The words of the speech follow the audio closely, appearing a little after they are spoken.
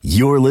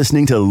You're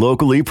listening to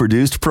locally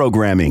produced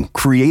programming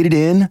created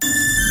in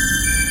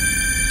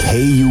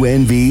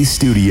KUNV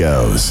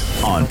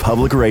Studios on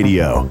Public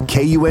Radio,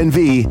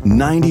 KUNV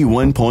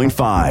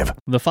 91.5.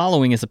 The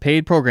following is a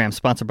paid program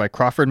sponsored by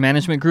Crawford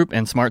Management Group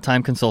and Smart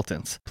Time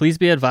Consultants. Please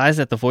be advised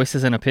that the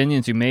voices and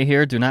opinions you may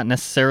hear do not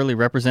necessarily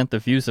represent the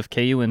views of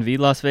KUNV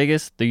Las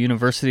Vegas, the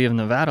University of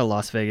Nevada,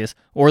 Las Vegas,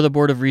 or the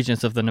Board of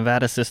Regents of the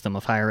Nevada System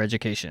of Higher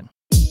Education.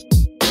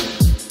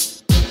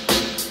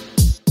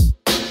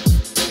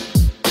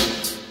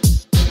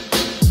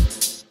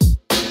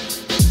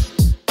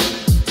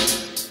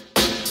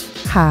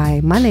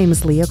 Hi, my name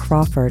is Leah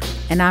Crawford.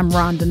 And I'm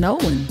Rhonda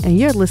Nolan. And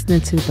you're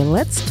listening to the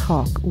Let's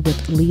Talk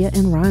with Leah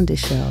and Rhonda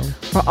show.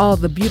 For all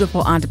the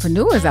beautiful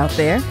entrepreneurs out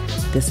there,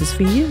 this is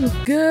for you.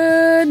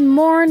 Good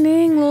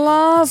morning,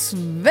 Las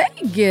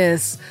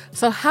Vegas.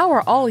 So how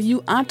are all of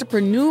you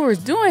entrepreneurs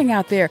doing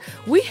out there?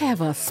 We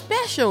have a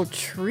special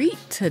treat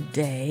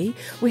today.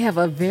 We have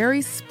a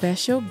very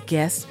special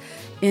guest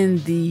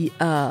in the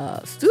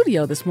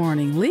studio this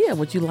morning. Leah,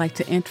 would you like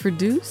to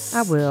introduce?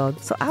 I will.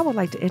 So I would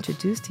like to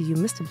introduce to you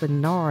Mr.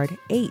 Bernard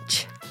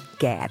H.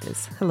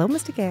 Gaddis. Hello,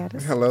 Mr.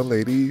 Gaddis. Hello,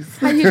 ladies.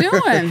 How you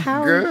doing?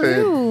 How Good.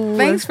 are you?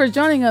 Thanks for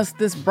joining us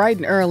this bright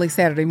and early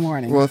Saturday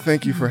morning. Well,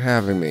 thank you for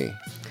having me.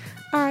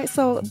 All right,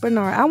 so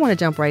Bernard, I want to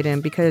jump right in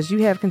because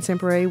you have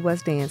Contemporary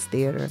West Dance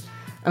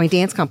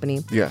Company.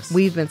 Yes.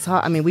 We've been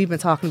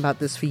talking about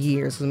this for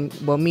years.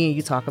 Well, me and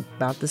you talk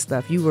about this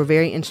stuff. You were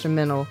very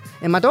instrumental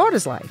in my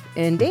daughter's life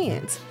in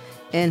dance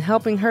and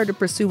helping her to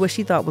pursue what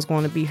she thought was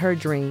going to be her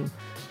dream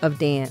of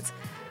dance.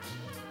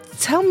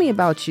 Tell me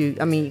about you.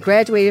 I mean, you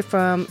graduated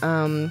from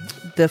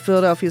the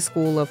Philadelphia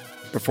School of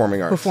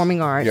Performing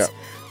Arts.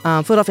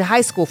 Yeah. Philadelphia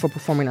High School for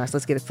Performing Arts.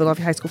 Let's get it.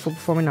 Philadelphia High School for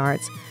Performing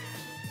Arts.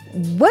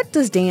 What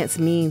does dance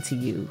mean to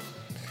you?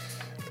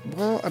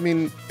 Well, I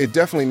mean, it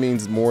definitely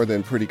means more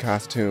than pretty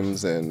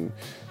costumes and,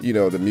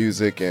 the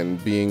music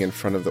and being in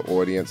front of the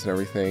audience and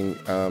everything.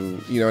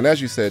 And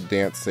as you said,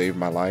 dance saved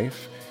my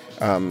life.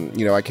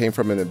 I came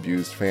from an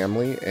abused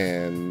family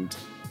and,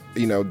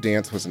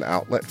 dance was an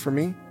outlet for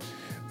me.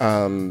 I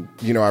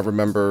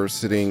remember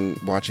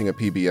watching a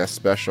PBS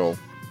special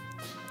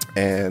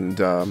and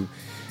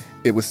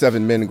it was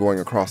 7 men going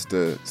across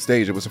the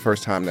stage. It was the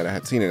first time that I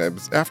had seen it. It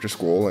was after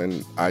school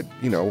and I,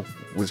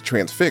 was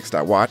transfixed.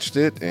 I watched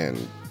it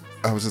and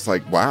I was just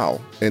like, wow.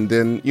 And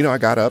then, I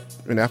got up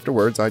and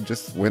afterwards I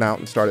just went out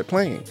and started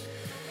playing.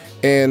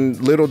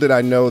 And little did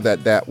I know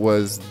that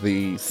was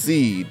the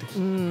seed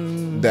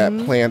that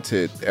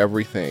planted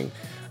everything.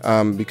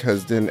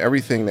 Because then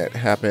everything that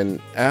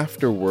happened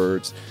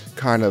afterwards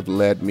kind of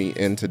led me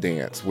into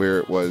dance, where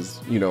it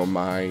was,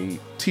 my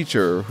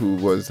teacher who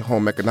was a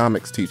home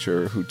economics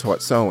teacher who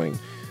taught sewing,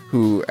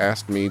 who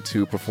asked me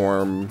to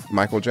perform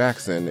Michael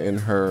Jackson in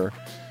her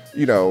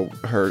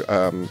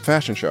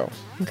fashion show.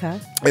 Okay.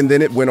 And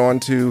then it went on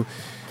to,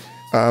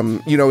 how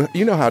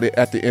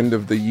at the end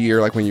of the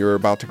year, like when you're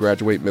about to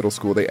graduate middle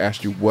school, they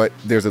asked you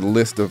there's a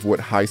list of what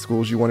high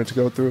schools you wanted to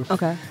go through.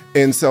 Okay.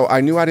 And so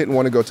I knew I didn't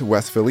want to go to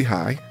West Philly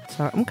High.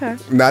 Okay.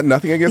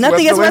 Nothing against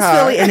West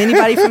Philly and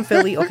anybody from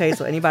Philly. Okay,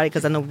 so anybody,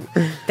 because I know,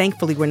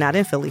 thankfully, we're not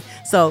in Philly.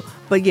 So,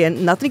 but yeah,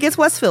 nothing against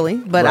West Philly,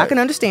 but right. I can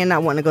understand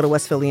not wanting to go to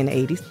West Philly in the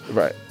 80s.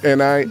 Right.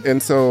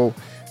 And so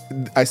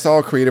I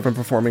saw creative and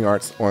performing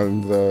arts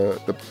on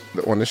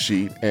the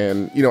sheet,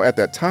 and at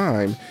that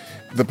time,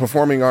 the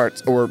performing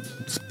arts or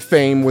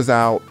Fame was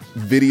out.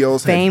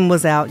 Fame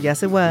was out.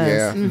 Yes, it was.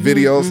 Yeah,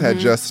 videos had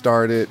just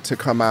started to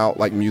come out,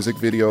 like music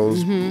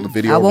videos,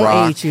 video I won't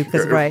rock. age you,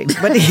 because right,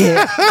 but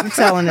yeah, I'm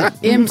telling it.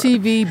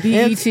 MTV,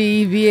 BET,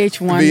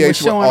 VH1 was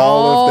showing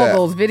all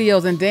those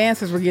videos, and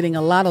dancers were getting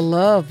a lot of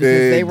love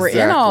because they were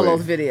in all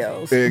those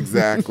videos.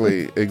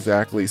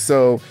 Exactly.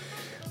 So,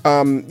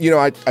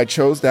 I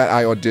chose that.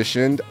 I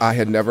auditioned. I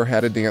had never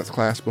had a dance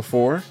class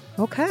before.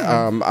 Okay.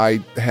 I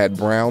had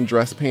brown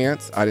dress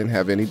pants. I didn't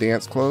have any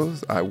dance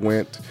clothes. I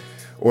went,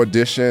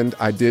 auditioned.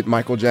 I did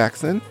Michael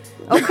Jackson.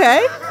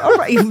 Okay. All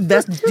right. You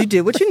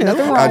did what you knew.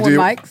 Nothing wrong with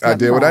Mike. I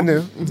did what I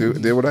knew.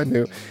 Did what I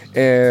knew.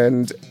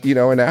 And,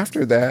 and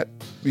after that,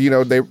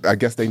 I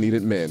guess they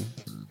needed men.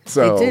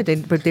 So they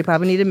did, but they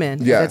probably needed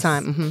men at that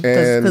time.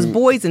 Because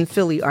boys in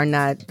Philly are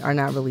not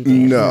really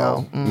dancing.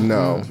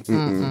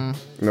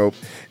 Nope.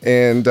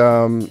 And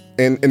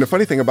the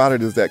funny thing about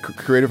it is that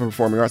creative and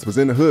performing arts was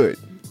in the hood.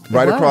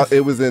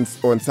 It was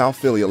on South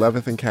Philly,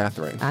 11th and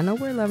Catherine. I know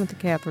where 11th and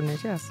Catherine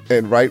is, yes.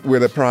 And right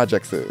where the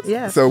projects is.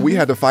 Yes. So we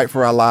had to fight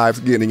for our lives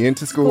getting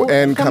into school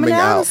and coming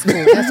out.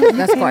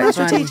 That's quite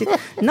strategic.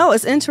 No,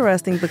 it's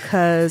interesting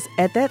because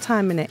at that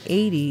time in the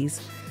 80s,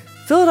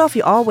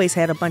 Philadelphia always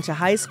had a bunch of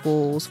high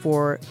schools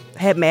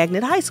had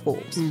magnet high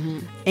schools.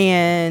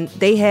 And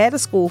they had a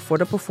school for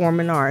the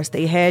performing arts.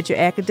 They had your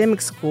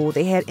academic school.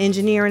 They had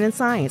engineering and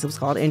science. It was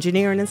called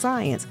engineering and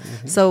science.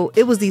 So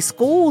it was these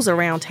schools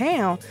around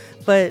town,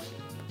 but,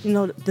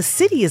 the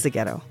city is a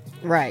ghetto.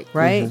 Right.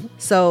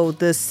 So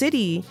the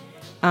city,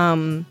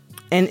 and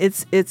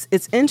it's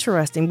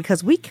interesting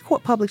because we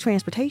caught public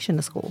transportation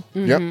to school.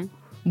 Yep.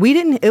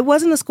 It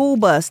wasn't a school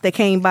bus that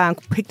came by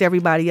and picked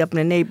everybody up in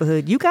the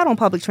neighborhood. You got on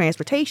public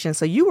transportation,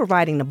 so you were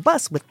riding the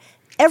bus with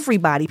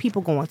everybody,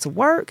 people going to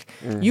work,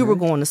 you were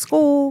going to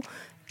school,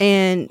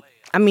 and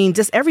I mean,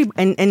 just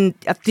and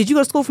did you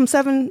go to school from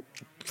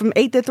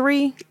 8 to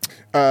 3?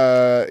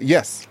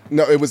 Yes.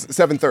 No, it was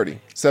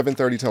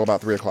 7:30 till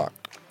about 3:00.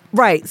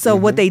 Right. So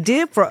what they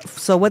did for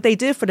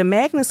the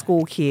magnet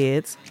school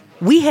kids,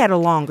 we had a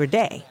longer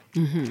day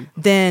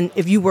than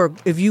if you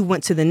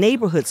went to the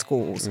neighborhood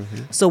schools.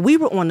 So we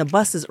were on the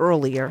buses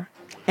earlier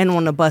and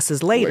on the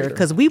buses later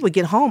because we would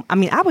get home. I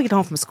mean, I would get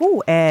home from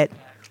school at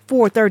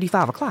 4:30,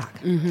 5 o'clock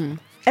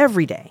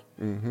every day,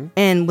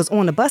 and was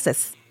on the bus at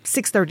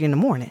 6:30 in the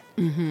morning.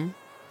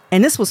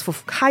 And this was for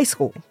high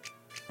school.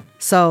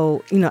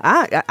 So,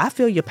 I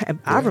feel your pain.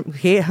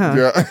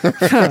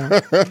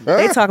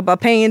 They talk about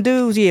paying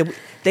dues. Yeah,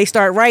 they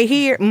start right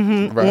here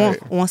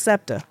on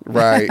SEPTA.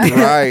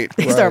 Right.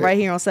 They start right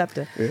here on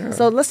SEPTA. Yeah.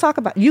 So let's talk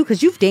about you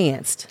because you've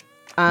danced.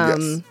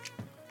 Yes.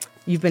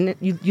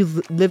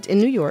 You've lived in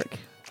New York.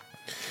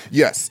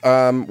 Yes.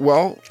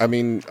 Well, I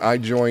mean, I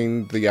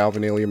joined the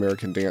Alvin Ailey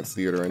American Dance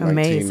Theater in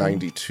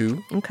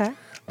 1992. Okay.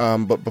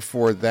 But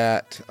before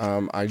that,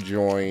 I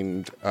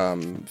joined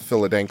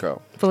Philadelphia.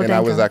 And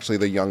I was actually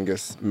the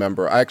youngest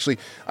member.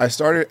 I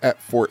started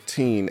at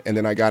 14, and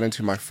then I got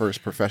into my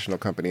first professional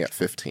company at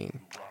 15.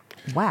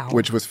 Wow.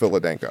 Which was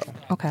Philadelphia.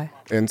 Okay.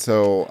 And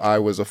so I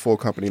was a full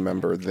company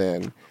member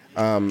then.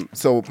 And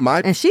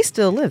she's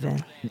still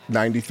living.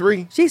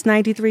 93. She's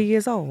 93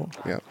 years old.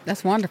 Yeah.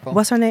 That's wonderful.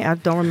 What's her name? I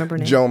don't remember her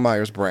name. Joan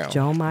Myers-Brown.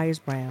 Joan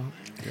Myers-Brown.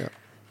 Yeah.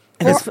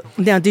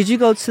 Now, did you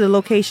go to the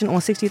location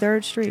on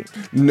 63rd Street?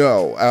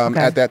 No.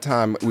 At that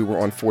time, we were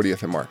on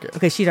 40th and Market.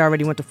 Okay, she'd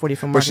already went to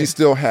 40th and Market. But she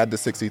still had the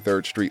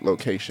 63rd Street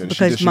location.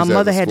 Because my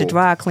mother had the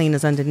dry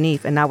cleaners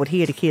underneath, and I would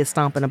hear the kids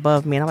stomping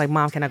above me. And I'm like,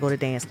 Mom, can I go to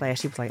dance class?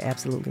 She was like,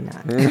 absolutely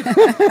not.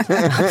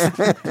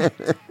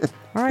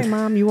 All right,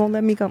 Mom, you won't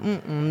let me go?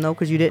 No,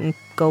 because you didn't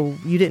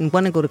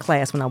want to go to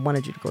class when I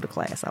wanted you to go to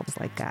class. I was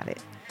like, got it.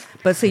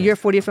 But so you're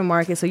 40th and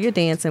Market, so you're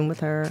dancing with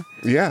her.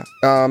 Yeah.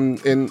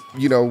 And,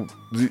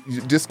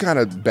 just kind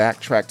of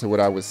backtrack to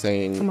what I was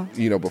saying,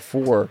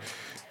 before.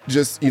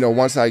 Just,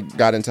 once I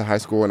got into high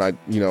school and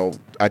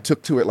I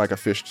took to it like a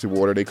fish to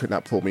water. They could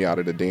not pull me out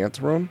of the dance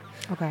room.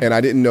 Okay. And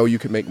I didn't know you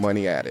could make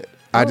money at it.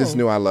 I just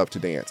knew I loved to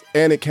dance.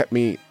 And it kept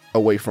me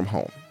away from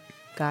home.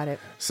 Got it.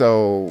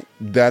 So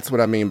that's what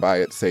I mean by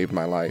it saved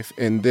my life.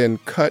 And then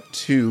cut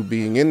to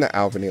being in the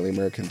Alvin Ailey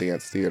American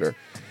Dance Theater.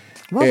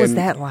 What was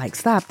that like?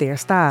 Stop.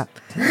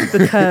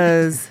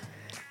 Because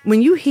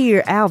when you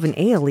hear Alvin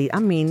Ailey, I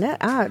mean,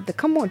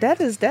 come on, that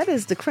is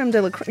the creme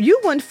de la creme. You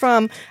went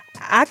from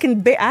I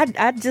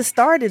just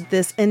started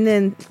this, and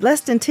then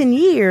less than 10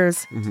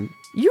 years,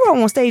 you were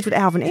on stage with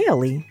Alvin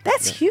Ailey.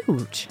 That's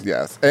huge.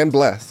 Yes, and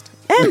blessed.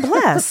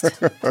 Yes,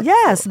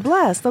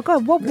 blessed. So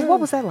God, what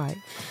was that like?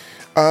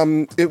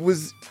 It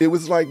was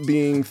like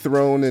being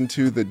thrown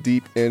into the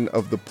deep end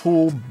of the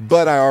pool,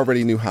 but I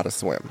already knew how to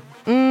swim.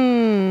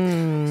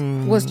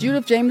 Was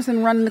Judith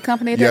Jameson running the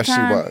company at that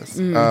time? Yes,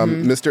 she was.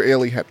 Mr.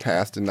 Ailey had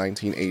passed in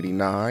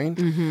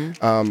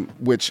 1989,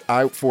 which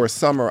for a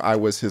summer, I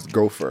was his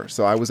gopher.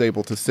 So I was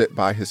able to sit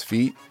by his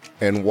feet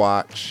and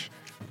watch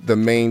the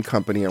main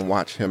company and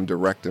watch him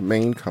direct the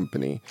main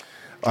company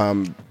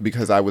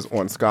because I was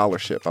on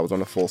scholarship. I was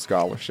on a full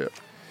scholarship.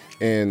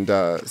 And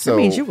so that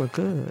means you were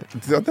good.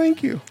 So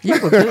thank you.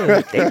 You were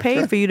good. They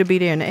paid for you to be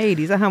there in the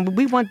 80s.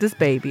 We want this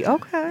baby.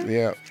 Okay.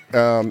 Yeah.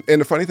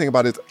 And the funny thing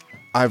about it is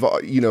I've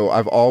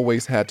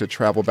always had to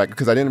travel back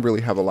because I didn't really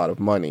have a lot of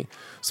money.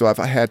 So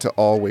I had to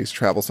always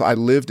travel. So I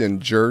lived in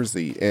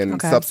Jersey in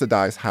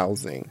subsidized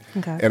housing.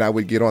 Okay. And I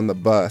would get on the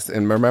bus.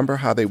 And remember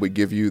how they would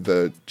give you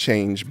the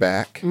change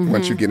back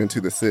once you get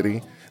into the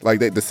city? Like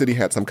the city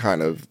had some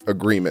kind of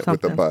agreement with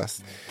the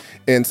bus.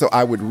 And so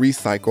I would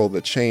recycle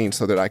the change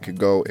so that I could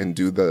go and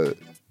do the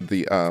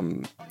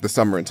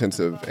summer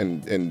intensive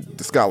and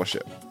the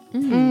scholarship.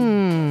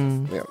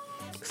 Yeah.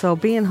 So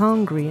being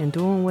hungry and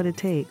doing what it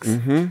takes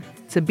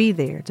to be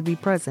there, to be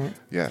present.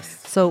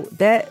 Yes. So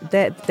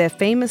that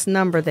famous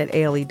number that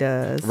Ailey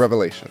does.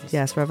 Revelations.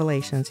 Yes,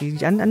 Revelations.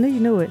 I knew you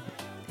knew it.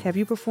 Have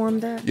you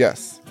performed that?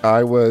 Yes,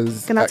 I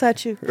was. Can I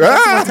touch you?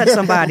 I want to touch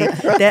somebody.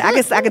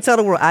 I can tell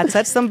the world I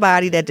touched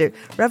somebody that did.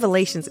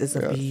 Revelations is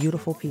a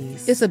beautiful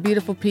piece. It's a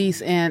beautiful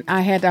piece, and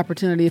I had the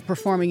opportunity of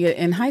performing it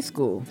in high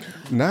school.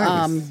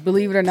 Nice.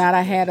 Believe it or not,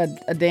 I had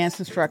a dance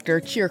instructor,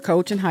 cheer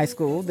coach in high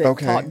school that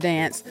taught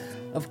dance.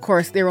 Of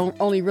course, there were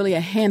only really a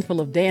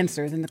handful of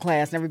dancers in the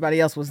class, and everybody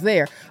else was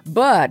there.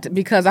 But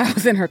because I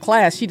was in her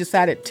class, she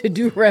decided to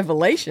do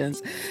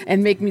Revelations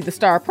and make me the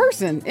star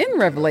person in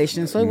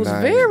Revelations. So it was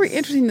very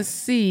interesting to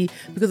see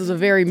because it was a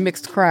very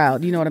mixed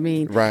crowd. You know what I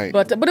mean? Right.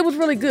 But it was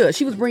really good.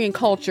 She was bringing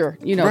culture,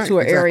 to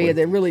an area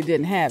that really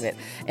didn't have it.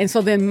 And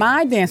so then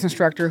my dance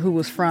instructor, who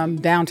was from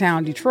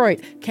downtown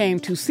Detroit, came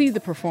to see the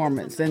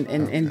performance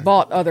and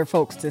brought other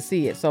folks to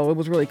see it. So it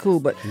was really cool.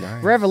 But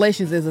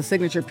Revelations is a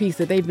signature piece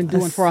that they've been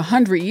doing for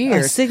 100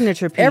 years. A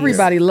signature piece.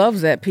 Everybody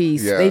loves that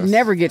piece. Yes. They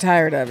never get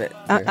tired of it.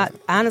 I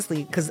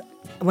honestly, because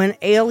when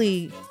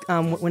Ailey,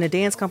 when a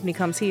dance company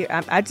comes here,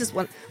 I just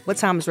want, what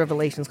time is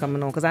Revelations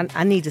coming on? Because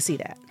I need to see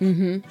that.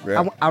 Mm-hmm.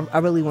 Yeah. I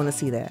really want to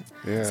see that.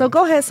 Yeah. So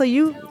go ahead. So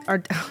you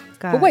are, oh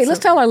God. But wait, let's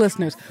tell our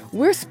listeners.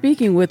 We're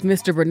speaking with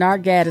Mr.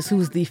 Bernard Gaddis,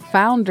 who's the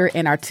founder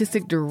and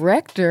artistic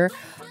director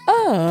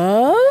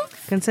of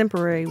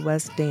Contemporary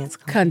West Dance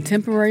Company.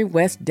 Contemporary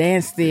West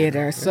Dance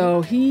Theater.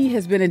 So he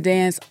has been in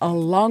dance a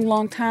long,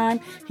 long time.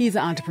 He's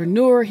an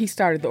entrepreneur. He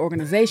started the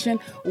organization.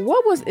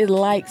 What was it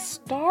like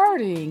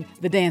starting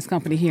the dance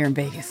company here in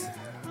Vegas?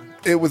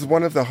 It was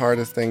one of the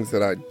hardest things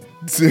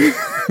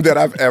that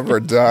I've ever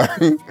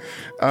done.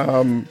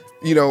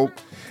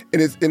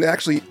 And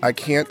actually, I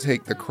can't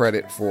take the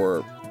credit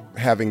for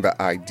having the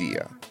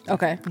idea.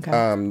 Okay.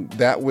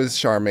 That was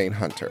Charmaine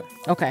Hunter.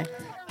 Okay.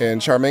 And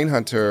Charmaine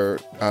Hunter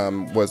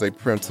was a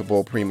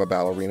principal prima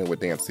ballerina with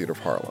Dance Theater of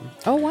Harlem.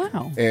 Oh,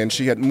 wow. And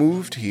she had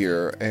moved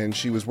here, and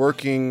she was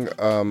working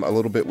a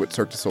little bit with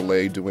Cirque du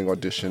Soleil, doing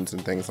auditions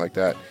and things like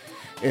that.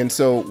 And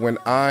so when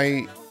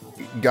I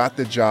got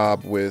the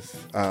job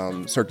with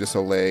Cirque du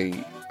Soleil,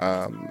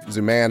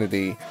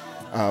 Zumanity,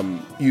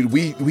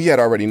 we had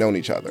already known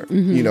each other,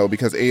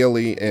 because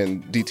Ailey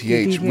and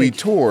DTH, we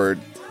toured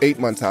 8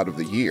 months out of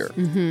the year.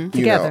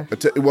 Together.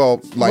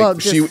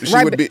 She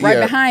would be right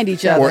behind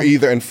each other. Or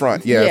either in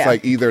front. Yeah, it's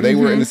like either they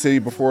were in the city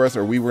before us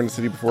or we were in the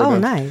city before them. Oh,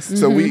 nice.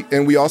 So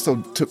we also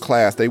took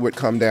class. They would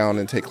come down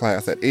and take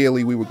class at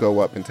Ailey. We would go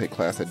up and take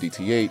class at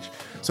DTH.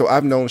 So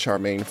I've known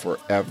Charmaine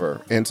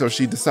forever. And so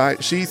she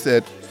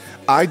said,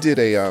 I did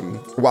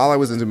while I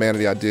was in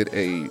Humanity, I did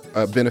a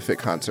benefit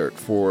concert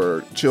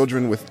for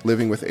children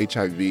living with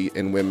HIV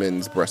and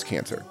women's breast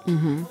cancer.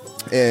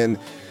 And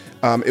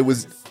it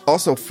was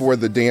also for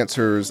the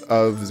dancers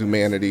of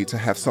Humanity to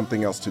have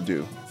something else to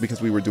do because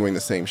we were doing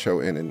the same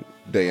show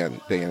day in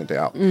and day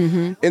out.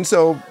 And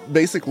so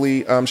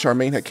basically,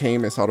 Charmaine had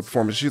came and saw the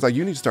performance. She's like,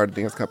 you need to start a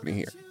dance company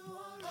here.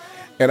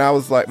 And I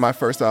was like,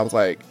 I was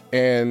like,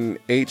 and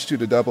H to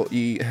the double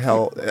E,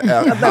 hockey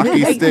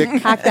stick.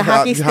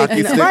 Hockey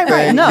stick. Right,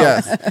 thing. No.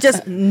 Yes.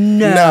 Just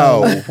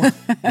no.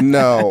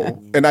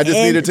 No. And I just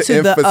needed to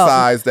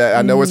emphasize that.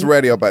 I know it's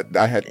radio, but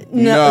I had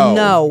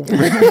no.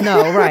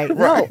 Right.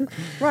 No.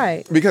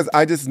 Right. Because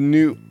I just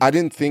knew, I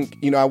didn't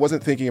think, I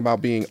wasn't thinking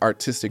about being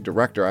artistic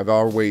director. I've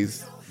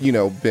always,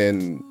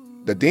 been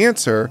the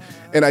dancer,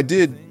 and I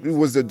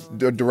was the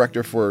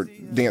director for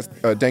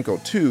Danko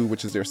 2,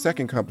 which is their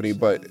second company,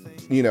 but,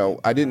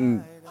 I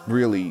didn't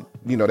really,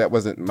 that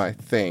wasn't my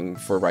thing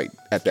for right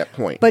at that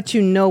point. But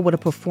you know what a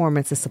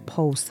performance is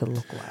supposed to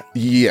look like.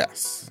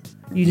 Yes.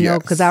 You know,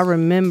 because I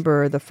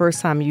remember the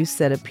first time you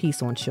set a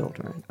piece on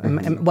children.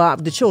 Well,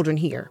 the children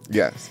here.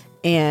 Yes.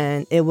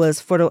 And it was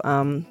for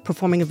the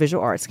Performing a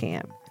Visual Arts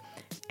Camp.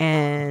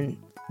 And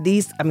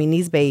these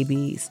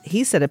babies,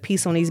 he set a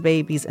piece on these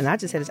babies, and I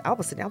just had this, I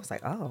was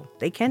like, oh,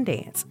 they can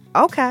dance.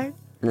 Okay.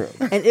 Yeah.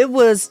 And it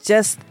was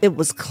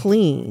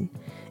clean.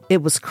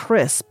 It was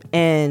crisp,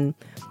 and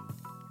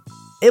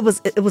it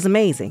was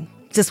amazing.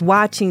 Just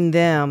watching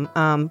them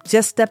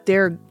just step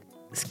their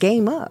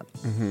game up.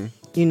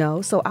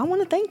 So I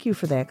want to thank you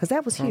for that, because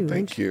that was huge.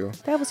 Thank you.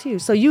 That was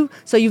huge. So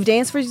you've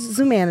danced for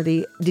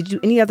Zumanity. Did you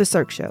any other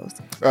Cirque shows?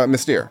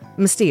 Mystere.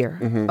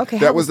 Okay.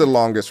 That was the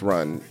longest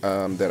run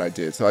that I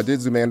did. So I did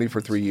Zumanity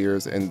for 3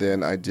 years, and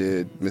then I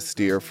did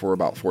Mystere for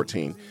about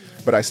 14.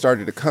 But I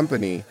started a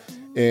company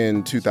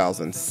in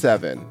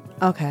 2007.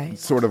 Okay.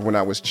 Sort of when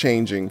I was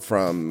changing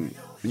from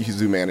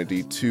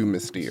Zumanity to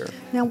Mystere.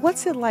 Now,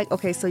 what's it like?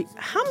 Okay, so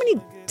how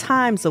many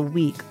times a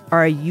week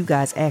are you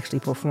guys actually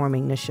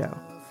performing the show?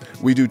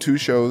 We do 2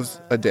 shows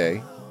a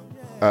day,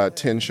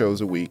 10 shows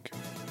a week,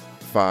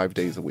 5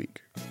 days a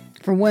week.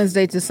 From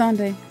Wednesday to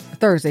Sunday?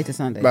 Thursday to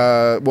Sunday?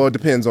 Well, it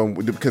depends on,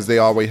 because they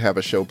always have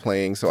a show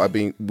playing. So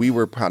we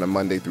were kind of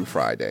Monday through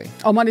Friday.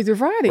 Oh, Monday through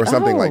Friday. Or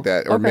something like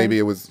that. Or maybe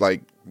it was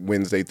like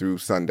Wednesday through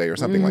Sunday or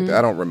something like that.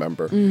 I don't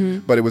remember.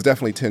 But it was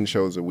definitely 10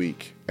 shows a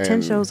week.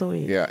 10 shows a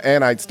week. Yeah.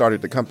 And I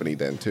started the company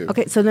then too.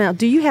 Okay. So now,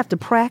 do you have to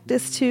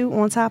practice too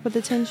on top of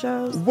the 10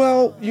 shows?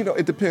 Well,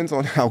 it depends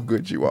on how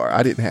good you are.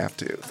 I didn't have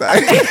to.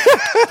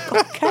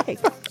 Okay.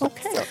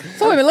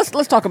 So wait a minute,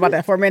 let's talk about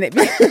that for a minute.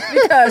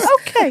 Because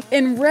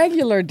in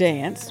regular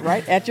dance,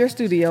 right, at your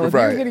studio, if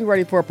you're getting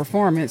ready for a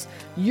performance,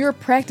 you're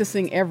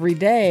practicing every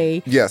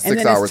day. Yes, 6 hours a day.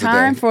 And then it's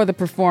time for the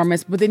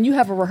performance, but then you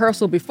have a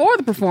rehearsal before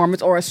the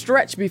performance or a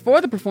stretch before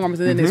the performance,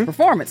 and then there's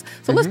performance.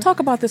 So let's talk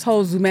about this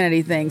whole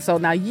Zumanity thing. So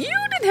now you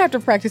didn't have to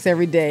practice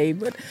every day,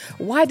 but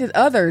why did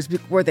others?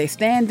 Were they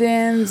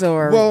stand-ins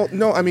or? Well,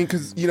 no, I mean,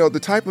 because, the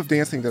type of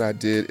dancing that I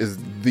did is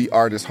the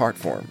artist art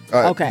form.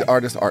 The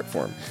artist art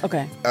form.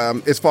 Okay.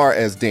 As far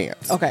as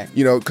dance. Okay.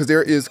 Because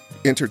there is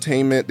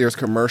entertainment, there's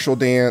commercial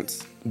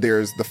dance,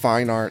 there's the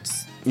fine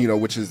arts,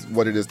 which is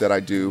what it is that I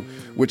do,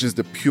 which is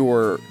the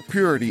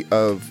purity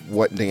of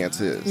what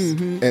dance is.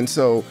 And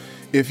so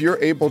if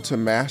you're able to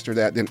master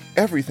that, then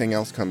everything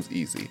else comes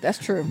easy. That's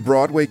true.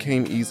 Broadway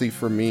came easy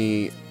for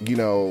me.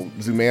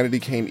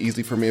 Zumanity came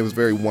easy for me. It was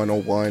very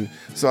 101.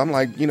 So I'm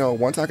like,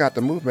 once I got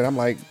the movement, I'm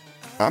like,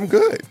 I'm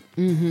good.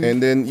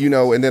 And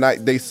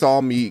then, they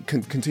saw me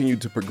continue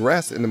to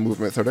progress in the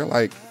movement. So they're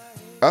like,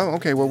 Oh,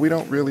 okay. Well, we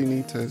don't really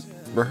need to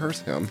rehearse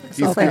him.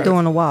 So it's like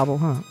doing a wobble,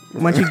 huh?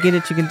 Once you get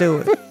it, you can do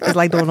it. It's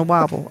like doing a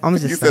wobble. I'm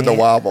just You saying. said the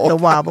wobble. The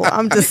wobble.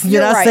 I'm just, did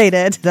You're I right. say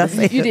that? Did I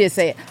say You it? did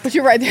say it. But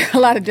you're right. There are a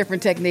lot of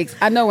different techniques.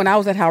 I know when I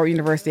was at Howard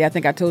University, I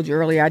think I told you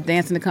earlier, I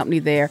danced in the company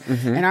there,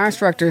 and our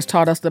instructors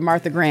taught us the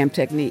Martha Graham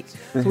technique.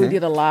 So we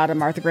did a lot of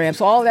Martha Graham.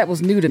 So all that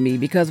was new to me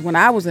because when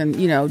I was in,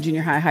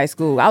 junior high, high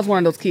school, I was one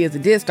of those kids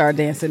that did start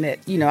dancing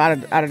at,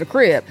 out of the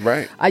crib.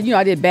 Right. I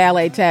did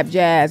ballet, tap,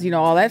 jazz,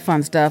 all that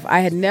fun stuff.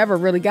 I had never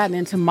really gotten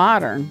into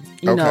modern,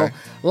 Okay.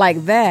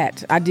 like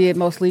that. I did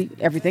mostly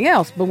everything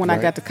else. But when I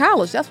Right. got to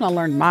college, that's when I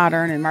learned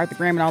modern and Martha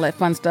Graham and all that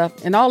fun stuff.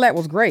 And all that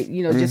was great.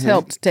 Just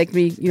helped take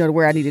me, to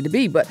where I needed to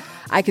be. But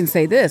I can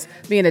say this,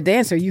 being a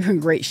dancer, you're in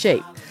great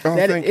shape. Oh,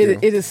 thank you.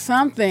 It is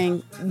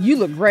something, you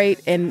look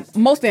great. And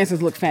most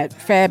dancers look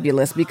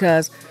fabulous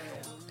because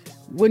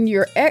when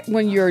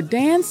you're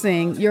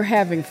dancing, you're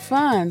having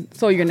fun.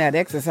 So you're not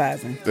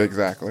exercising.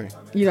 Exactly.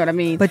 You know what I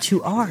mean? But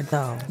you are,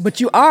 though. But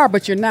you are,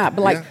 but you're not.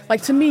 But Yeah.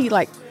 like to me,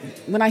 like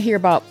when I hear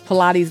about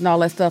Pilates and all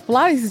that stuff,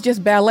 Pilates is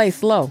just ballet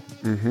slow.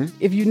 Mm-hmm.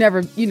 If you've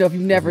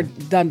never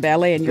done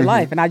ballet in your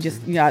life, and I just,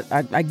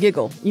 I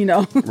giggle,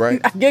 Right.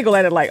 I giggle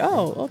at it like,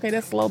 oh, okay,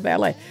 that's slow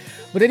ballet.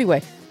 But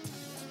anyway,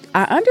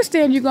 I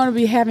understand you're going to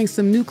be having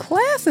some new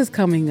classes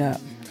coming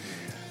up.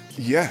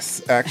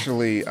 Yes,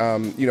 actually,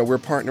 we're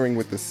partnering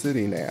with the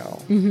city now,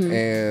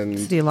 and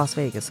City of Las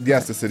Vegas.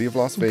 yes, the City of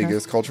Las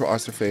Vegas, Cultural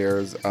Arts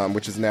Affairs,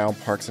 which is now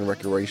Parks and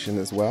Recreation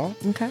as well.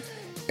 Okay.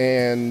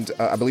 And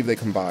I believe they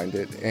combined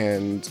it,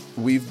 and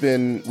we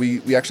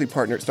actually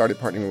started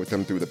partnering with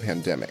them through the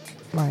pandemic.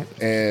 Right.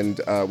 And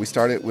we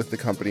started with the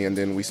company, and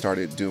then we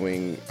started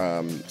doing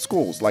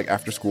schools, like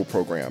after school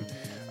program,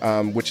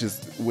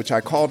 which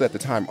I called at the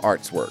time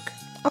Arts Work.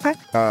 Okay.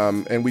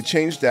 And we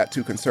changed that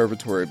to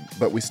conservatory,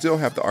 but we still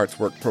have the arts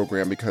work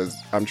program because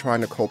I'm trying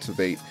to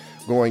cultivate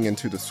going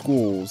into the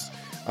schools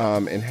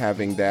and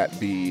having that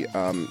be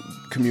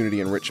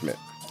community enrichment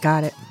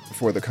Got it.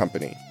 for the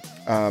company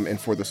and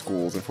for the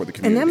schools and for the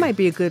community. And that might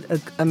be a good,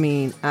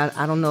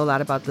 I don't know a lot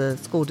about the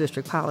school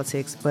district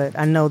politics, but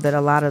I know that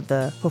a lot of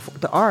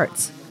the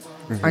arts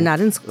are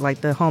not in,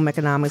 like the home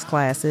economics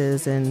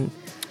classes and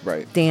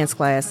Right. dance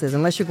classes,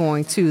 unless you're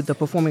going to the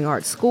performing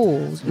arts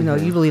schools, you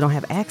really don't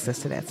have access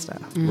to that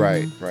stuff.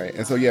 Right.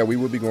 And so, we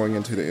will be going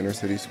into the inner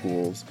city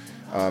schools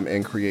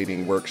and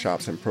creating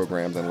workshops and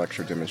programs and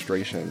lecture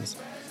demonstrations.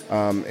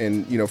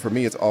 And for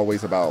me, it's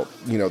always about,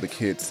 the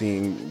kids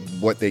seeing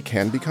what they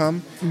can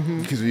become.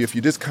 Because if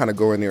you just kind of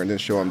go in there and then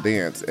show them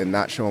dance and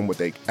not show them what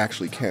they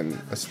actually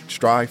can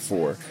strive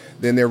for,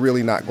 then they're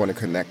really not going to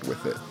connect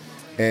with it.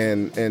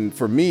 And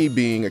for me,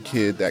 being a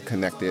kid that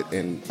connected,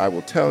 and I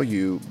will tell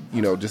you,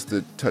 just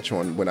to touch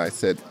on when I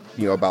said,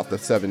 about the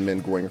 7 men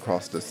going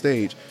across the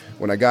stage,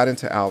 when I got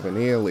into Alvin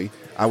and Ailey,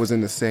 I was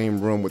in the same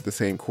room with the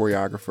same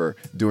choreographer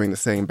doing the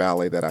same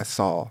ballet that I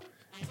saw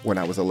when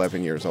I was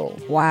 11 years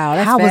old. Wow,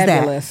 that's How was that?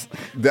 fabulous.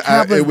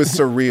 It was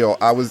surreal.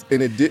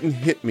 And it didn't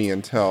hit me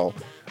until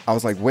I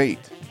was like, wait.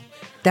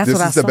 That's This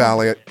what I is the saw.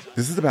 ballet.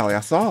 This is the ballet I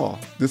saw.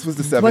 This was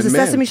the 7 Was it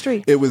Men. Sesame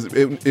Street? It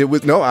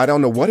was. No, I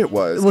don't know what it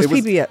was. It was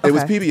PBS. It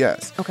was Okay.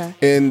 PBS. Okay.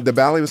 And the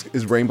ballet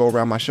is Rainbow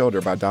Around My Shoulder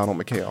by Donald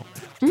McHale.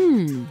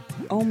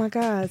 Oh my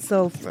God.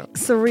 So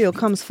surreal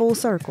comes full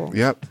circle.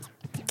 Yep.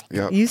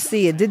 You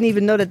see it. Didn't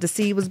even know that the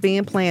seed was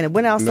being planted.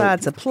 Went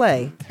outside to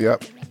play.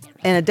 Yep.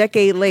 And a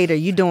decade later,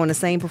 you doing the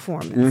same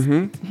performance.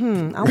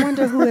 I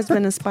wonder who has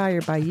been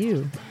inspired by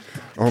you.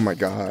 Oh my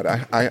God.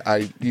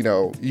 I you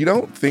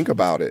don't think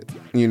about it.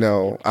 I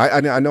know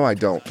I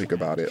don't think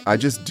about it. I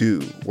just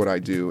do what I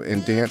do.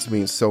 And dance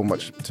means so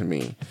much to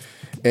me.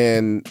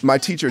 And my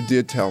teacher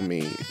did tell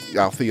me,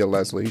 Althea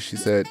Leslie, she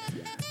said,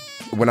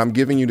 when I'm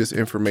giving you this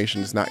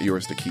information, it's not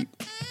yours to keep.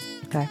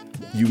 Okay.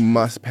 You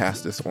must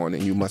pass this on,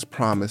 and you must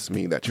promise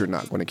me that you're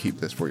not going to keep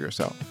this for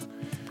yourself.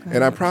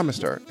 And I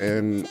promised her.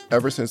 And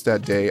ever since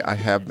that day, I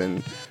have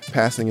been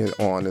passing it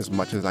on as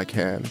much as I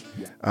can,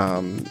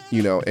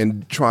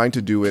 and trying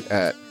to do it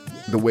at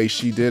the way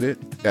she did it,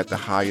 at the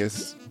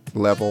highest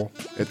level,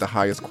 at the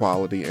highest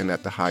quality, and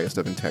at the highest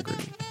of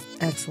integrity.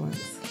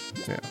 Excellence.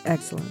 Yeah.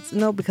 Excellence.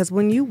 No, because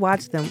when you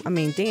watch them,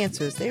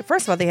 dancers,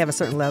 first of all, they have a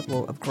certain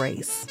level of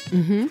grace.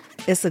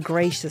 It's a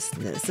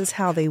graciousness. It's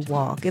how they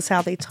walk. It's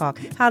how they talk,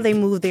 how they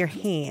move their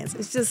hands.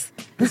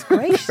 It's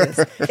gracious.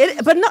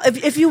 But no,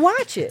 if you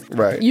watch it.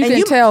 Right. You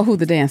can tell who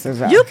the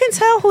dancers are. You can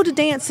tell who the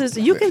dancers.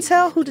 You can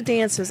tell who the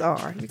dancers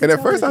are. And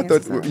at first I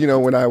thought,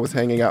 when I was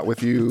hanging out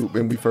with you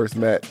when we first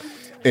met,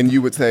 and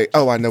you would say,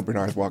 "Oh, I know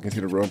Bernard's walking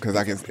into the room because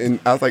I can." And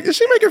I was like, "Is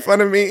she making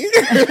fun of me?"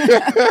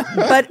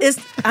 But it's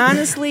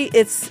honestly,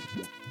 it's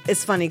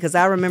funny because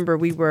I remember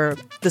we were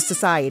the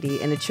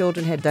society and the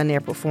children had done their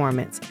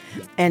performance,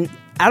 and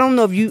I don't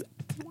know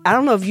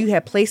if you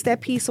had placed that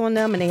piece on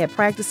them and they had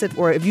practiced it,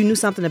 or if you knew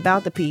something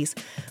about the piece,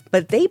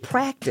 but they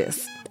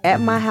practiced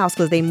at my house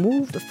because they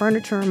moved the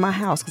furniture in my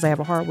house because I have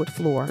a hardwood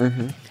floor,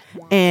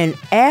 and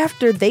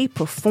after they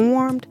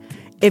performed.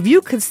 If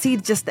you could see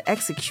just the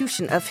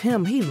execution of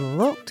him, he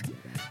looked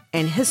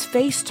and his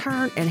face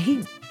turned and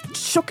he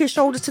shook his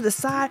shoulders to the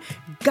side,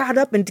 got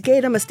up and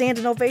gave them a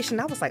standing ovation.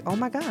 I was like, oh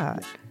my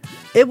God.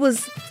 It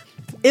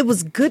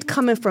was good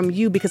coming from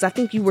you because I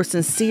think you were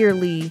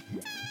sincerely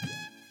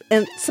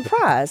and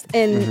surprised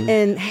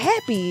and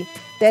happy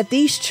that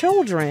these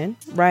children,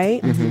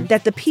 right,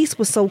 that the piece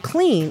was so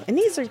clean. And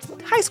these are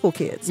high school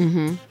kids.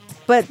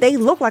 But they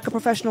look like a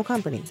professional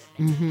company.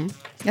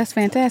 That's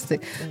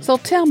fantastic. So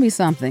tell me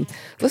something.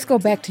 Let's go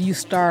back to you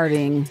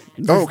starting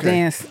this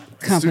dance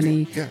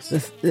company.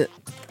 Yes.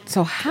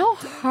 So how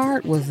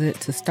hard was it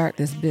to start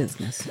this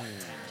business?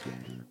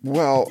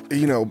 Well,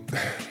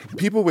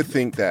 people would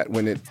think that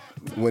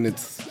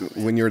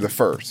when you're the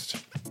first,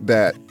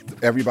 that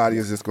everybody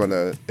is just going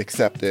to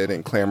accept it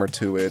and clamor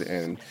to it,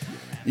 and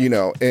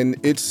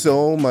it's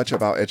so much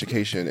about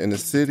education in a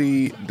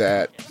city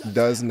that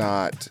is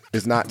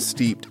not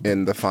steeped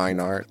in the fine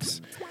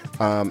arts.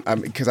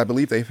 Because I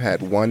believe they've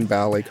had one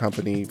ballet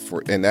company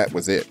and that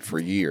was it for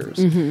years.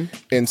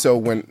 And so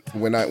when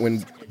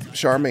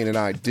Charmaine and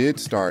I did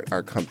start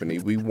our company,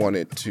 we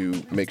wanted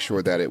to make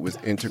sure that it was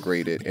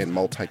integrated and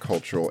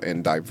multicultural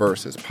and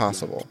diverse as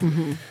possible.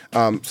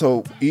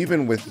 So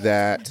even with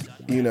that,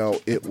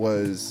 it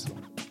was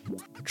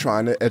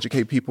trying to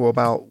educate people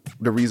about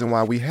the reason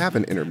why we have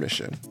an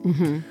intermission.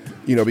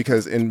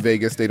 Because in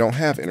Vegas, they don't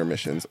have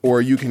intermissions.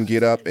 Or you can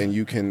get up and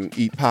you can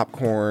eat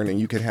popcorn and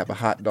you can have a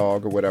hot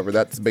dog or whatever.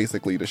 That's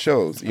basically the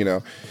shows,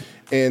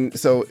 And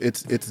so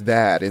it's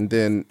that. And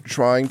then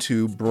trying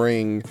to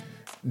bring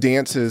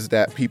dances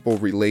that people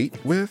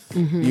relate with,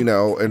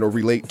 or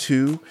relate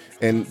to,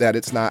 and that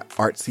it's not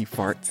artsy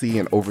fartsy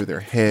and over their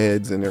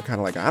heads. And they're kind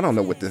of like, I don't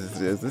know what this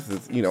is. This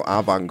is,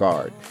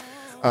 avant-garde.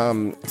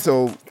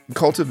 So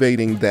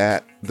cultivating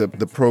that,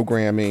 the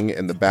programming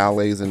and the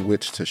ballets in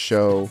which to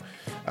show,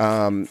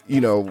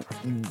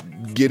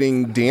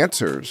 getting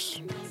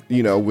dancers,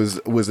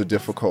 was a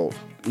difficult,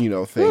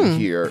 thing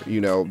here.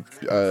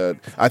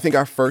 I think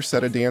our first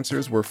set of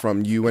dancers were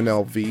from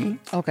UNLV.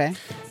 Okay.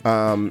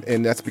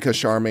 And that's because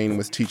Charmaine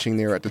was teaching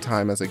there at the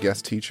time as a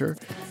guest teacher.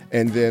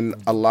 And then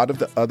a lot of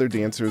the other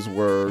dancers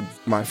were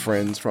my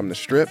friends from the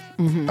Strip.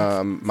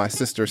 My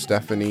sister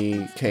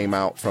Stephanie came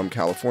out from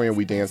California.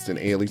 We danced in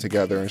Ailey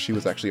together, and she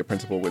was actually a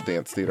principal with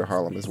Dance Theater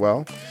Harlem as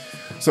well.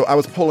 So I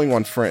was pulling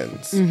on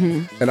friends.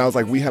 And I was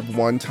like, we have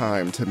one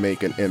time to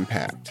make an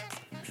impact.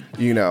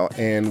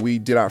 And we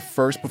did our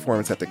first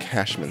performance at the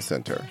Cashman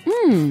Center.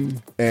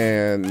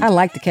 And I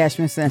like the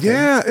Cashman Center.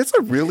 Yeah, it's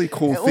a really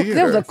cool theater.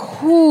 It was a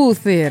cool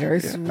theater.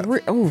 It's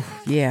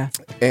yeah.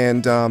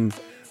 And I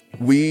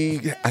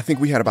think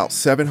we had about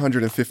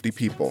 750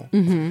 people.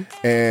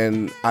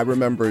 And I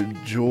remember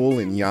Jewel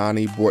and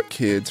Yanni brought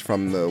kids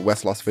from the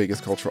West Las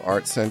Vegas Cultural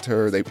Arts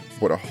Center. They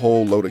brought a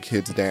whole load of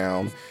kids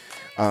down.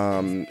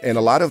 And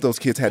a lot of those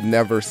kids had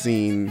never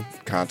seen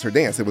concert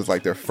dance. It was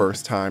like their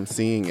first time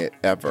seeing it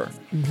ever.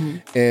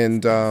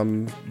 And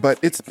but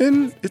it's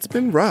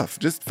been rough,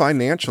 just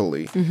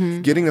financially,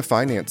 getting the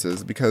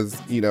finances, because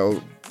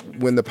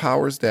when the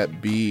powers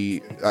that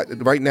be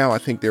right now, I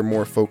think they're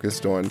more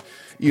focused on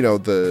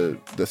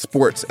the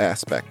sports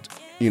aspect,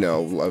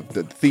 of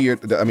the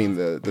theater.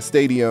 The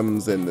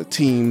stadiums and the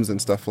teams and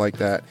stuff like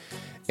that,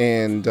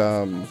 and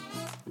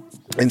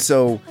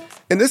so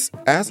this,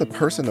 as a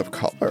person of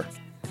color.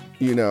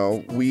 You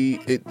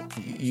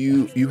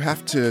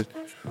have to,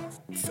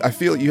 I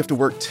feel you have to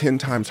work 10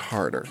 times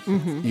harder,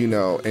 and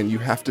you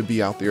have to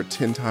be out there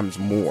 10 times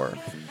more,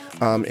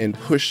 and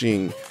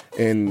pushing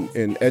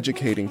and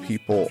educating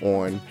people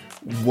on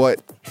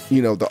what,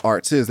 the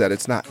arts is, that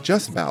it's not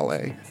just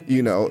ballet.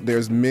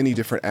 There's many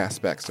different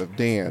aspects of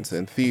dance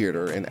and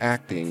theater and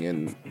acting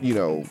and,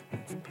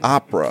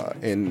 opera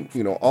and,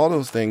 all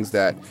those things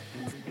that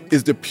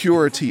is the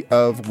purity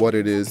of what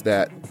it is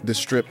that the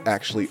Strip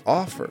actually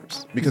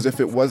offers. Because if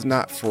it was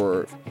not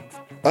for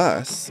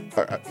us,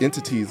 or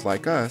entities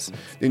like us,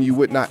 then you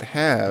would not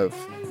have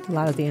a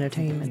lot of the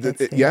entertainment.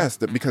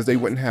 Because they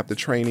wouldn't have the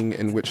training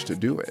in which to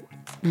do it.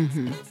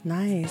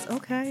 Nice.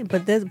 Okay,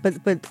 but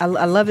I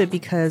love it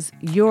because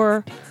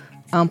your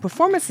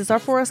performances are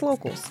for us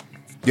locals.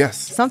 Yes.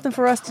 Something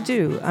for us to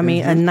do. I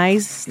mean, a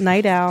nice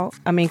night out.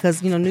 I mean,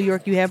 because, New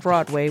York, you have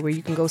Broadway where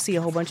you can go see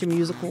a whole bunch of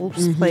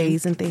musicals,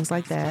 plays, and things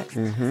like that.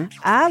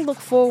 I look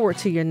forward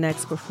to your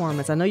next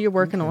performance. I know you're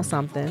working on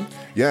something.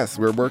 Yes,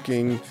 we're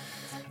working.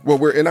 Well,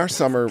 we're in our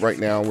summer right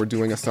now. We're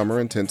doing a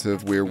summer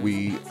intensive where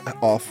we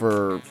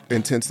offer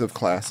intensive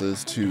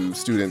classes to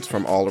students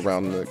from all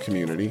around the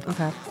community.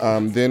 Okay.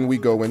 Then we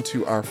go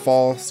into our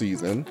fall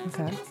season.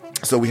 Okay.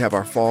 So we have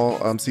our fall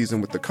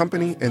season with the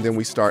company, and then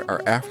we start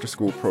our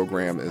after-school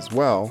program as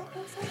well.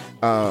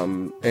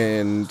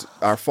 And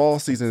our fall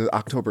season is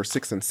October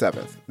 6th and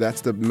 7th.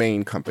 That's the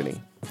main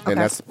company. Okay.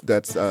 And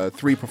that's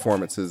 3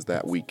 performances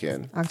that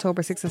weekend.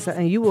 October 6th and 7th.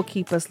 And you will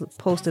keep us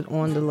posted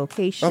on the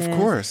location. Of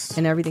course.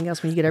 And everything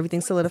else. When you get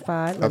everything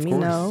solidified, let me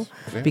course. know.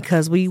 Yeah.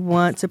 Because we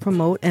want to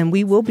promote, and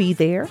we will be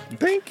there.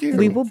 Thank you.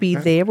 We will be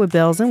there with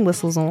bells and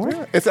whistles on.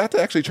 Yeah. It's at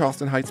the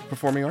Charleston Heights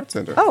Performing Arts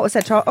Center. Oh, it's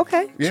at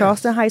Yeah.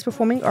 Charleston Heights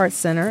Performing Arts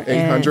Center.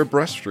 800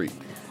 Brush Street.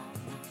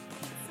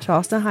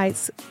 Charleston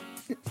Heights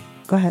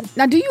Go ahead.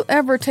 Now, do you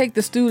ever take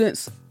the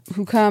students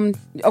who come?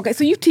 Okay,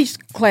 so you teach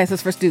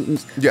classes for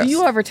students. Yes. Do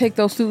you ever take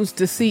those students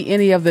to see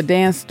any of the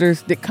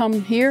dancers that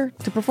come here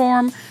to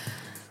perform?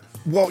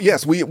 Well,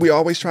 yes, we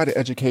always try to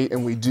educate,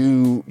 and we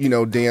do,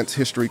 dance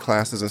history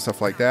classes and stuff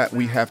like that.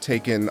 We have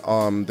taken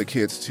the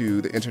kids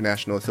to the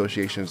International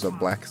Associations of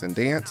Blacks in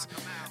Dance,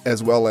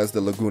 as well as the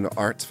Laguna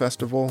Arts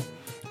Festival.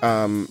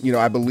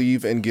 I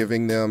believe in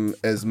giving them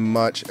as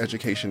much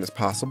education as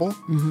possible,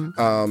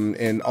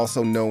 and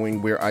also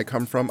knowing where I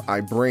come from.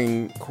 I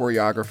bring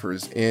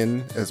choreographers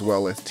in as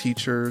well as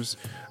teachers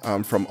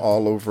from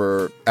all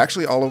over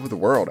the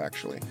world,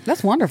 actually.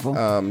 That's wonderful.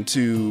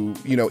 To,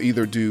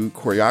 either do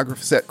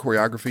set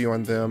choreography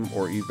on them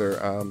or either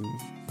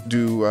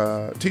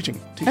do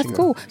teaching. That's them.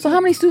 cool. So how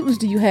many students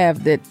do you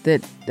have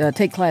that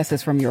take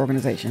classes from your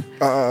organization?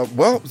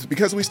 Well,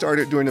 because we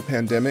started during the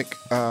pandemic,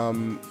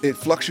 it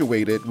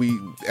fluctuated.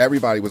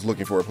 Everybody was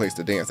looking for a place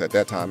to dance at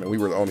that time, and we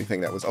were the only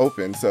thing that was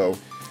open. So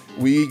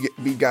we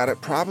got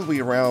it probably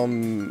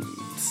around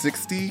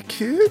 60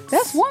 kids.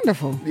 That's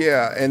wonderful.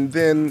 Yeah, and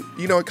then,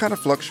 it kind of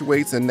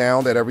fluctuates, and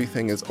now that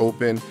everything is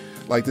open,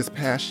 like this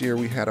past year,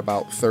 we had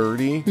about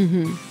 30.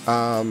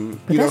 But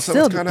that's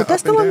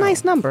still a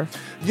nice number.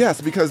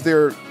 Yes, because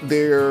they're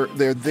there,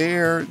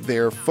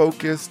 they're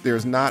focused.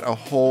 There's not a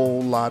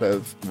whole lot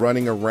of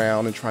running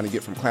around and trying to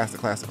get from class to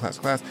class to class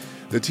to class.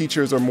 The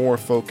teachers are more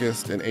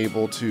focused and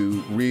able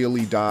to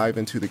really dive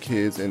into the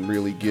kids and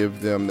really give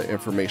them the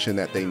information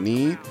that they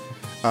need.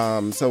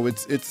 So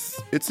it's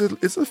a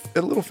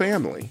little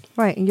family.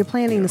 Right, and you're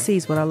planting the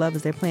seeds. What I love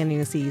is they're planting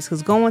the seeds,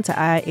 because going to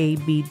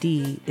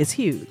IABD is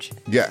huge.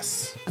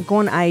 Yes.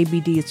 Going to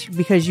IABD is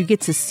because you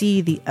get to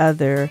see the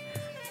other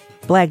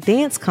Black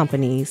dance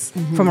companies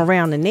from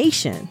around the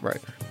nation. Right.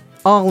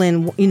 All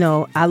in,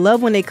 I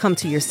love when they come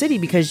to your city,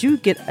 because you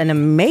get an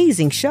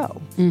amazing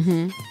show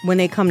when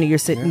they come to your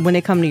city, when they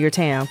come to your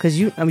town, because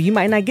you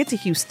might not get to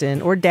Houston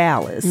or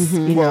Dallas,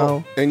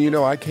 know. And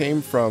I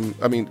came from,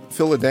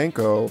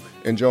 Philadelphia,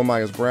 and Joe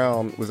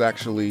Myers-Brown was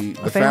actually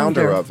the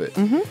founder of it.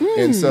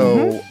 And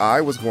so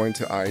I was going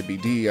to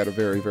IBD at a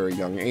very, very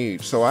young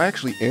age. So I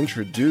actually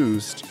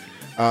introduced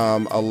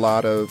a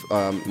lot of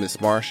Miss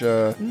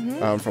Marsha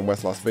from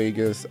West Las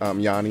Vegas,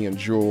 Yanni and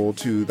Jewel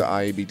to the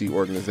IABD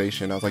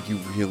organization. I was like, you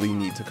really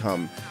need to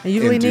come. And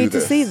you really need to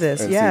see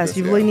this. Yes,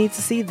 you really need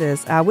to see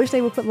this. I wish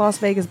they would put Las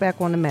Vegas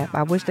back on the map.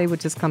 I wish they would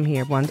just come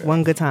here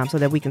one good time so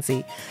that we can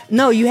see.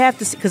 No, you have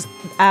to see, because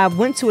I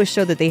went to a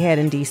show that they had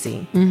in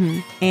D.C.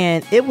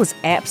 And it was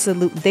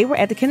they were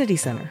at the Kennedy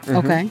Center.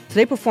 Okay. So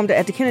they performed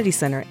at the Kennedy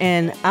Center.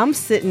 And I'm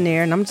sitting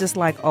there and I'm just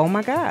like, oh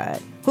my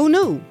God. Who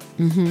knew?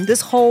 This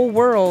whole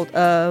world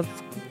of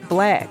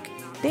Black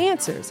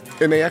dancers.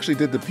 And they actually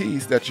did the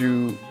piece that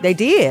you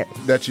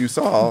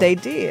saw. They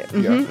did.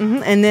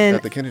 And then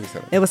at the Kennedy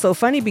Center. It was so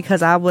funny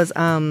because I was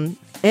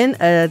in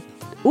a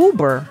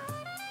Uber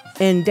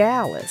in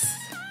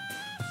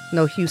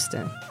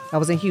Houston. I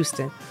was in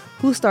Houston.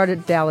 Who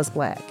started Dallas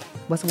Black?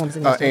 What's the woman's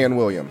name? Ann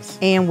Williams.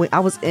 I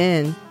was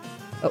in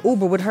an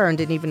Uber with her and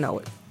didn't even know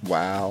it.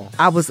 Wow.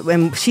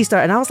 And she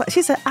started, and I was like,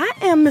 she said, I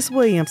am Miss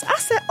Williams. I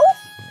said, oh.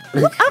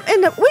 Look, we're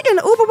in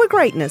the Uber with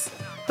greatness.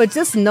 But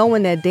just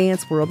knowing that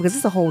dance world, because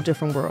it's a whole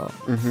different world.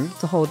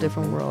 It's a whole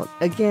different world.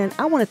 Again,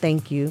 I want to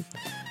thank you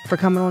for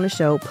coming on the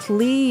show.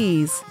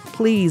 Please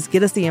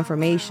get us the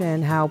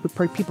information, how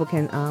people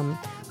can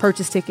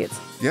purchase tickets.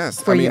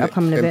 Yes, for your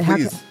upcoming event.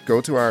 Please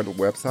go to our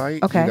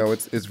website. Okay.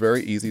 It's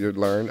very easy to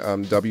learn.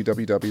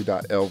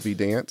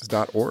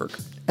 www.lvdance.org.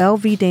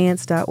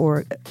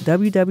 lvdance.org.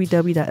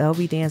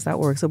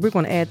 www.lvdance.org. So we're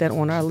going to add that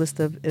on our list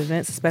of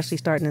events, especially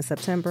starting in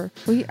September.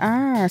 We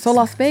are. So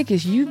Las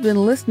Vegas, you've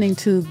been listening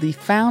to the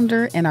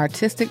founder and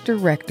artistic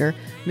director,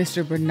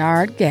 Mr.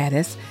 Bernard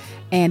Gaddis.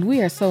 And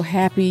we are so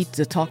happy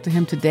to talk to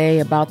him today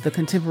about the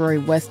Contemporary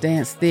West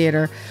Dance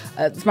Theater.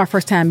 It's my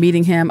first time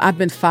meeting him. I've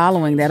been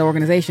following that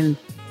organization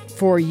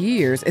for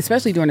years,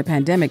 especially during the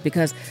pandemic,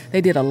 because they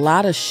did a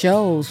lot of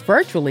shows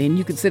virtually, and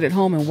you could sit at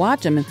home and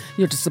watch them, and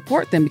to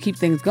support them to keep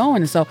things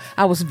going. And so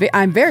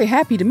I'm very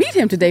happy to meet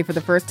him today for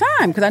the first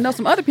time, because I know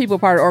some other people are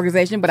part of the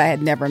organization, but I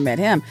had never met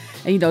him.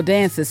 And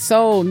dance is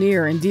so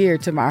near and dear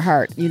to my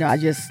heart.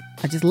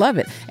 I just love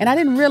it. And I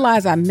didn't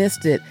realize I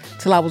missed it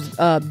till I was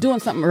doing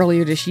something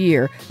earlier this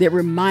year that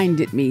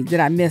reminded me that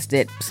I missed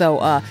it. So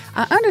I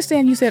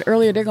understand you said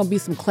earlier there are going to be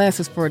some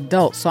classes for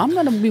adults. So I'm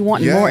going to be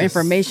wanting more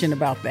information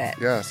about that.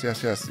 Yes.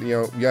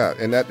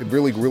 And that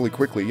really, really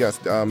quickly, yes.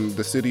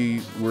 The city,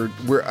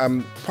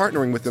 I'm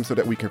partnering with them so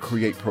that we can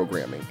create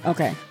programming.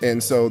 Okay.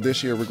 And so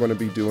this year we're going to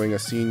be doing a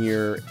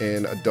senior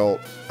and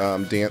adult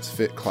dance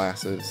fit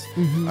classes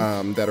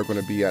that are going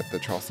to be at the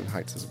Charleston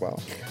Heights as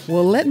well.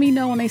 Well, let me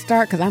know when they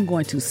start, because I'm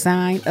going to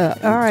sign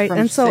up. All right.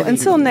 And so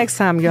until next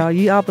time,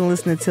 y'all been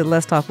listening to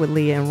Let's Talk with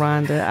Leah and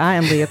Rhonda. I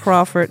am Leah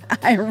Crawford.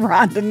 I am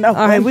Rhonda Nolan.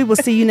 All right. We will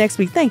see you next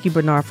week. Thank you,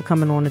 Bernard, for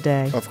coming on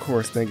today. Of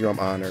course. Thank you. I'm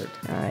honored.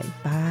 All right.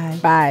 Bye.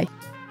 Bye.